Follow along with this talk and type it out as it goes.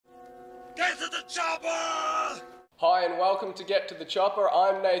Get to the chopper! Hi and welcome to Get to the Chopper.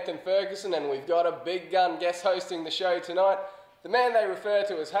 I'm Nathan Ferguson and we've got a big gun guest hosting the show tonight. The man they refer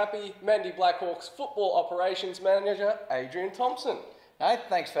to as Happy, Mendi Blackhawk's football operations manager, Adrian Thompson. No,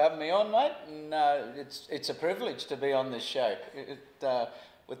 thanks for having me on, mate. And, it's a privilege to be on this show.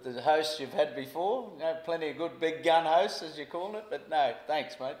 With the hosts you've had before, plenty of good big gun hosts, as you call it. But no,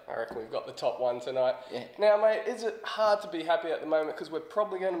 thanks, mate. I reckon we've got the top one tonight. Yeah. Now, mate, is it hard to be happy at the moment because we're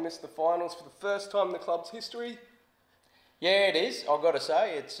probably going to miss the finals for the first time in the club's history? Yeah, it is. I've got to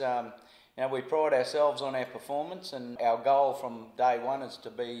say, it's we pride ourselves on our performance, and our goal from day one is to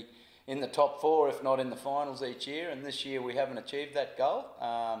be in the top four, if not in the finals each year. And this year we haven't achieved that goal.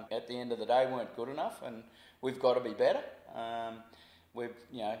 At the end of the day, weren't good enough, and we've got to be better. We're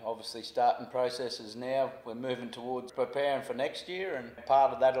obviously starting processes now. We're moving towards preparing for next year, and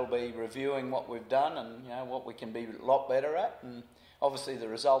part of that will be reviewing what we've done and what we can be a lot better at. And obviously the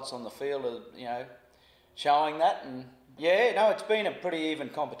results on the field are showing that. And it's been a pretty even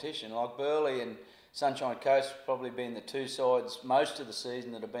competition. Like Burleigh and Sunshine Coast have probably been the two sides most of the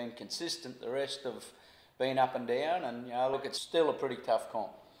season that have been consistent. The rest have been up and down, and it's still a pretty tough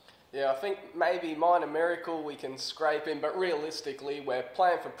comp. Yeah, I think maybe minor miracle we can scrape in, but realistically we're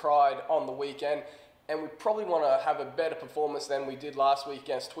playing for pride on the weekend and we probably want to have a better performance than we did last week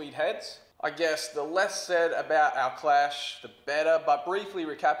against Tweed Heads. I guess the less said about our clash, the better, but briefly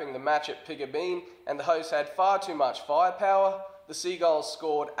recapping the match at Pigabeen, and the hosts had far too much firepower. The Seagulls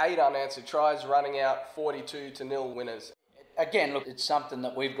scored 8 unanswered tries, running out 42-0 winners. Again, look, it's something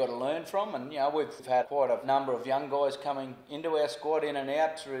that we've got to learn from, and we've had quite a number of young guys coming into our squad in and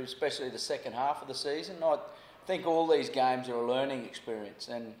out through especially the second half of the season. I think all these games are a learning experience,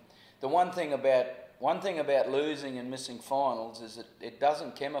 and the one thing about losing and missing finals is that it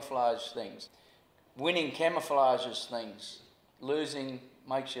doesn't camouflage things. Winning camouflages things. Losing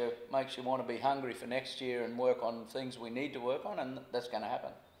makes you want to be hungry for next year and work on things we need to work on, and that's going to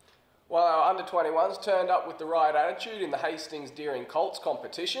happen. Well, our under-21s turned up with the right attitude in the Hastings Deering Colts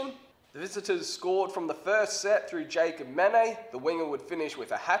competition. The visitors scored from the first set through Jacob Mene. The winger would finish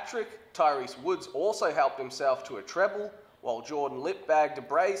with a hat-trick. Tyrese Woods also helped himself to a treble, while Jordan Lipp bagged a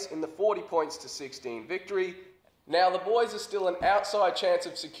brace in the 40-16 victory. Now, the boys are still an outside chance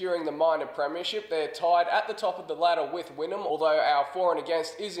of securing the minor premiership. They're tied at the top of the ladder with Wynnum, although our for and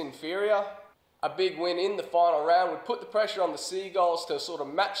against is inferior. A big win in the final round would put the pressure on the Seagulls to sort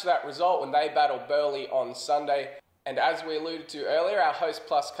of match that result when they battle Burleigh on Sunday. And as we alluded to earlier, our Host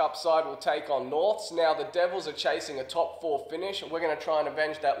Plus Cup side will take on Norths. Now the Devils are chasing a top 4 finish. We're going to try and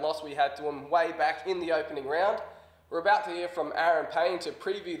avenge that loss we had to them way back in the opening round. We're about to hear from Aaron Payne to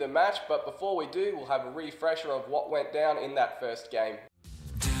preview the match, but before we do, we'll have a refresher of what went down in that first game.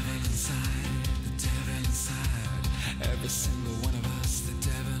 Devil inside, every single one of us, the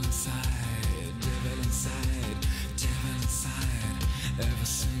devil inside. Devil inside, every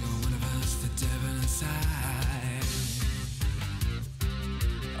single one of us, the devil inside.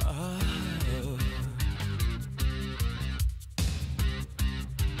 Oh.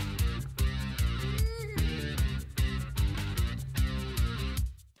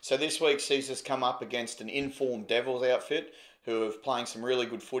 So this week sees us come up against an informed Devils outfit who have playing some really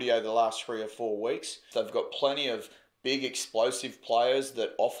good footy over the last 3 or 4 weeks. They've got plenty of big explosive players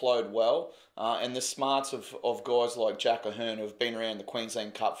that offload well, and the smarts of guys like Jack Ahern who have been around the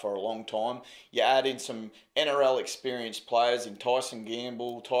Queensland Cup for a long time. You add in some NRL experienced players in Tyson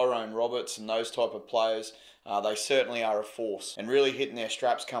Gamble, Tyrone Roberts and those type of players. They certainly are a force and really hitting their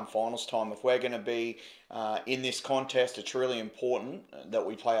straps come finals time. If we're going to be in this contest, it's really important that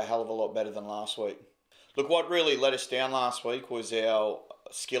we play a hell of a lot better than last week. Look, what really let us down last week was our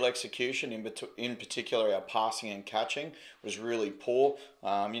skill execution, in particular our passing and catching was really poor.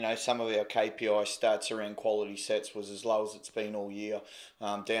 Some of our KPI stats around quality sets was as low as it's been all year,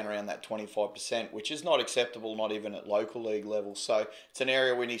 down around that 25%, which is not acceptable, not even at local league level. So it's an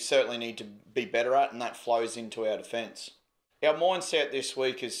area we certainly need to be better at, and that flows into our defence. Our mindset this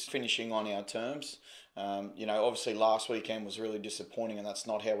week is finishing on our terms. Obviously last weekend was really disappointing, and that's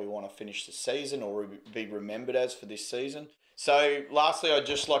not how we want to finish the season or be remembered as for this season. So lastly, I'd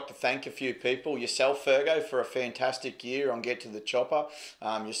just like to thank a few people. Yourself, Fergo, for a fantastic year on Get to the Chopper.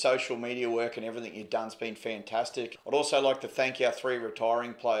 Your social media work and everything you've done has been fantastic. I'd also like to thank our 3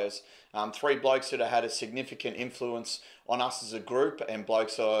 retiring players. 3 blokes that have had a significant influence on us as a group, and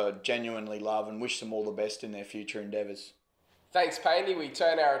blokes I genuinely love and wish them all the best in their future endeavours. Thanks, Pandy. We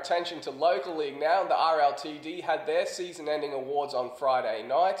turn our attention to local league now. The RLTD had their season-ending awards on Friday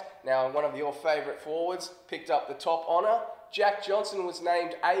night. Now, one of your favourite forwards picked up the top honour. Jack Johnson was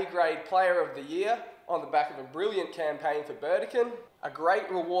named A-grade Player of the Year. on the back of a brilliant campaign for Burdekin. A great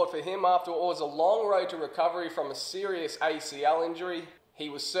reward for him after what was a long road to recovery from a serious ACL injury. He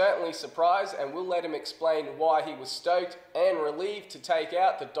was certainly surprised, and we'll let him explain why he was stoked and relieved to take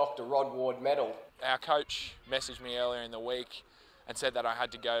out the Dr. Rod Ward medal. Our coach messaged me earlier in the week and said that I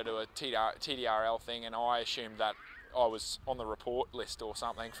had to go to a TDRL thing, and I assumed that I was on the report list or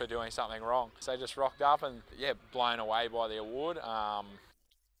something for doing something wrong. So I just rocked up and, yeah, blown away by the award.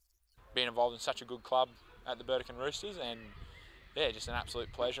 Being involved in such a good club at the Burdekin Roosters, and, yeah, just an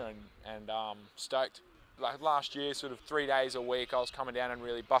absolute pleasure and stoked. Like last year, sort of 3 days a week, I was coming down and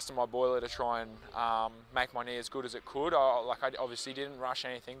really busting my boiler to try and make my knee as good as it could. I obviously didn't rush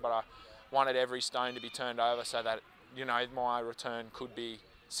anything, but I wanted every stone to be turned over so that, you know, my return could be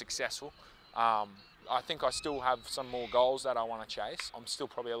successful. I think I still have some more goals that I want to chase. I'm still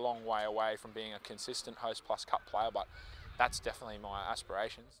probably a long way away from being a consistent Host Plus Cup player, but that's definitely my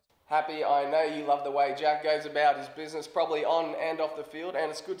aspirations. Happy, I know you love the way Jack goes about his business, probably on and off the field,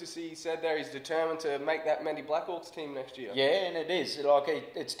 and it's good to see he said there he's determined to make that Mendi Blackhawks team next year. Yeah, and it is.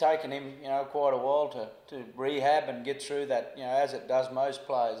 It's taken him, you know, quite a while to rehab and get through that, you know, as it does most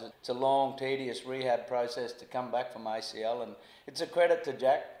players. It's a long, tedious rehab process to come back from ACL, and it's a credit to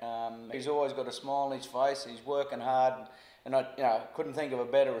Jack. He's always got a smile on his face. He's working hard, and I couldn't think of a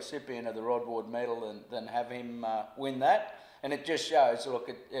better recipient of the Rod Ward medal than have him win that. And it just shows,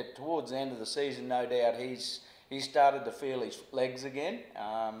 look, towards the end of the season, no doubt, he started to feel his legs again.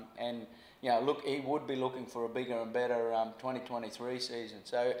 And, you know, look, he would be looking for a bigger and better 2023 season.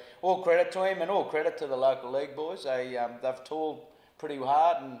 So all credit to him and all credit to the local league boys. They've toiled pretty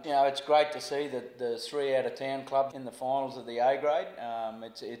hard, and, you know, it's great to see that the 3 out of town clubs in the finals of the A grade.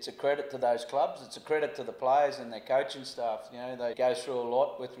 It's a credit to those clubs. It's a credit to the players and their coaching staff. You know, they go through a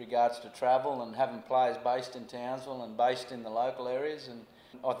lot with regards to travel and having players based in Townsville and based in the local areas. And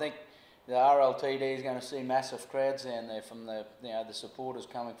I think the RLTD is going to see massive crowds down there from the supporters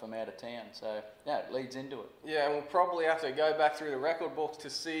coming from out of town. So, yeah, it leads into it. Yeah, and we'll probably have to go back through the record books to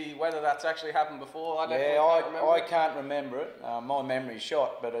see whether that's actually happened before. I can't remember it. My memory's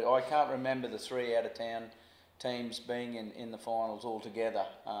shot, but I can't remember the 3 out of town teams being in the finals altogether.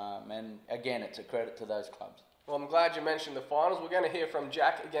 And again, it's a credit to those clubs. Well, I'm glad you mentioned the finals. We're going to hear from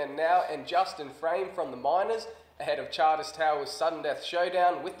Jack again now, and Justin Frame from the Miners, ahead of Charters Towers' sudden death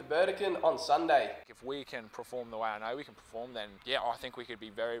showdown with the Burdekin on Sunday. If we can perform the way I know we can perform, then yeah, I think we could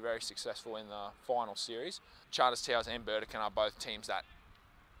be very, very successful in the final series. Charters Towers and Burdekin are both teams that,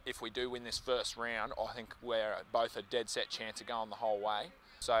 if we do win this first round, I think we're both a dead set chance of going the whole way.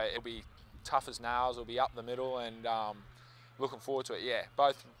 So it'll be tough as nails, it'll be up the middle, and looking forward to it. Yeah,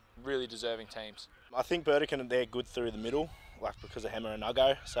 both really deserving teams. I think Burdekin, they're good through the middle, like because of Hammer and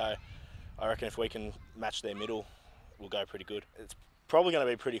Nuggo. So I reckon if we can match their middle, we'll go pretty good. It's probably going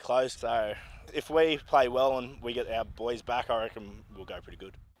to be pretty close. So if we play well and we get our boys back, I reckon we'll go pretty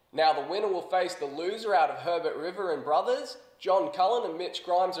good. Now the winner will face the loser out of Herbert River and Brothers. John Cullen and Mitch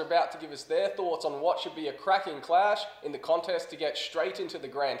Grimes are about to give us their thoughts on what should be a cracking clash in the contest to get straight into the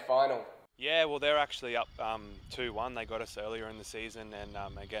grand final. Yeah, well, they're actually up 2-1. They got us earlier in the season,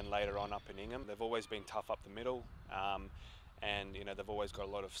 and again later on up in Ingham. They've always been tough up the middle, and you know they've always got a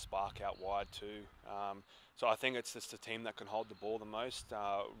lot of spark out wide too. So I think it's just the team that can hold the ball the most,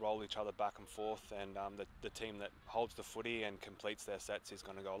 roll each other back and forth, and the team that holds the footy and completes their sets is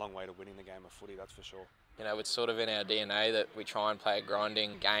going to go a long way to winning the game of footy. That's for sure. You know, it's sort of in our DNA that we try and play a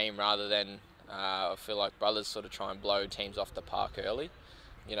grinding game rather than I feel like Brothers sort of try and blow teams off the park early.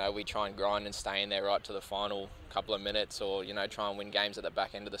 You know, we try and grind and stay in there right to the final couple of minutes, or, you know, try and win games at the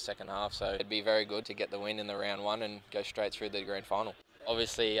back end of the second half. So it'd be very good to get the win in the round one and go straight through the grand final.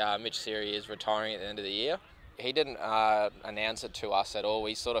 Obviously, Mitch Seary is retiring at the end of the year. He didn't announce it to us at all.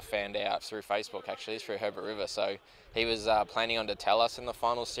 We sort of found out through Facebook, actually, through Herbert River. So he was planning on to tell us in the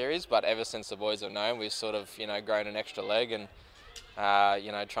final series, but ever since the boys have known, we've sort of, you know, grown an extra leg and,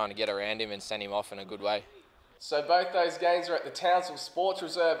 you know, trying to get around him and send him off in a good way. So both those games are at the Townsville Sports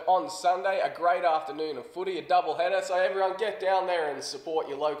Reserve on Sunday. A great afternoon of footy, a double header. So everyone get down there and support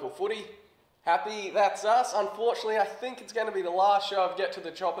your local footy. Happy, that's us. Unfortunately, I think it's going to be the last show of Get to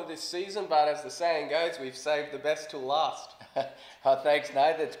the Chopper this season, but as the saying goes, we've saved the best till last. Thanks,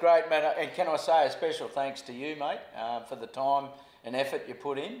 Nate. That's great, man. And can I say a special thanks to you, mate, for the time and effort you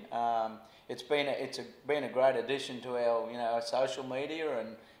put in. It's been a great addition to our, you know, our social media,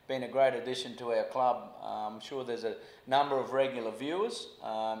 and been a great addition to our club. I'm sure there's a number of regular viewers,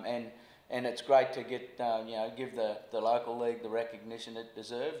 and it's great to get you know, give the local league the recognition it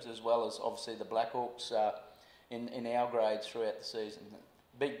deserves, as well as obviously the Blackhawks in our grades throughout the season.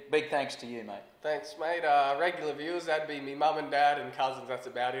 Big thanks to you, mate. Thanks, mate. Regular viewers, that'd be me mum and dad and cousins. That's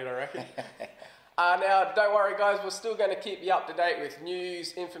about it, I reckon. Now, don't worry guys, we're still going to keep you up to date with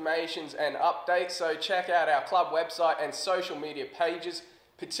news, informations and updates, so check out our club website and social media pages,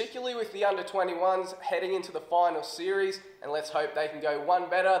 particularly with the under-21s heading into the final series, and let's hope they can go one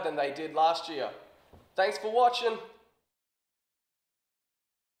better than they did last year. Thanks for watching.